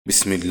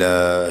بسم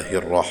الله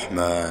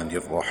الرحمن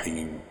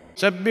الرحيم.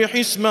 سبح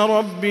اسم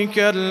ربك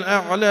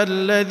الأعلى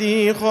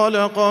الذي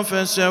خلق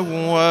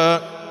فسوى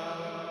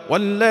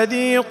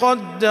والذي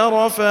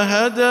قدر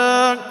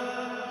فهدى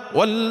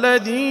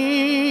والذي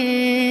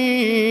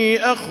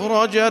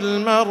أخرج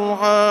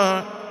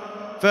المرعى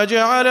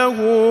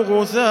فجعله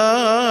غثاء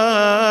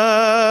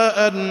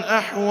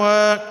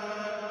أحوى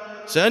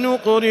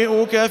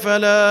سنقرئك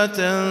فلا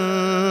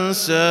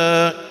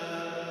تنسى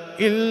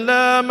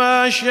إلا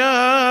ما شاء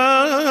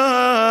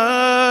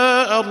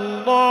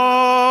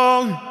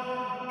الله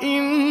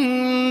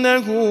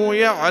إنه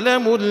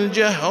يعلم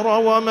الجهر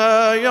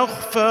وما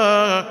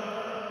يخفى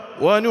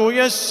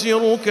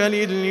ونيسرك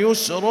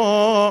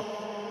لليسرى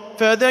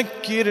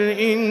فذكر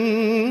إن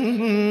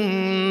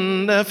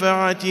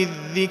نفعت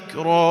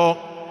الذكرى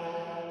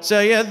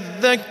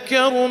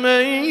سيذكر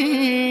من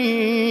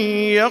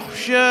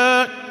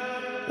يخشى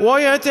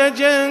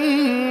ويتجنبها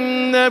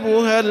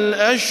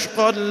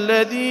الأشقى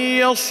الذي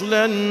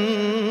يصلى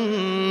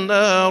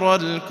النار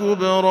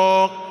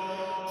الكبرى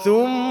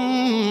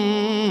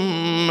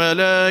ثم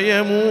لا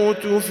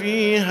يموت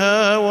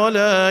فيها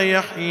ولا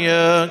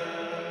يحيا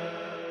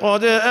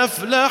قد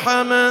أفلح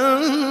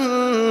من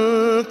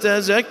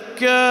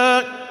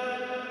تزكى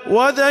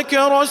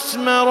وذكر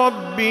اسم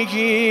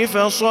ربه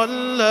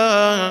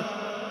فصلى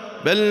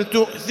بل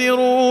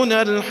تؤثرون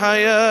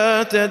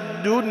الحياة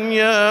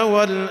الدنيا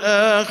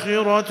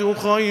والآخرة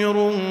خير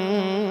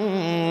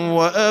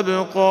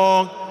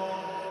وأبقى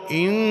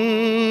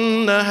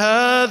إن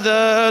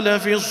هذا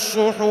لفي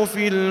الصحف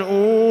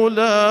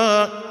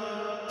الأولى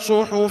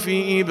صحف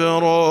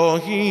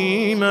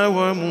إبراهيم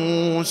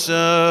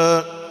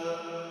وموسى.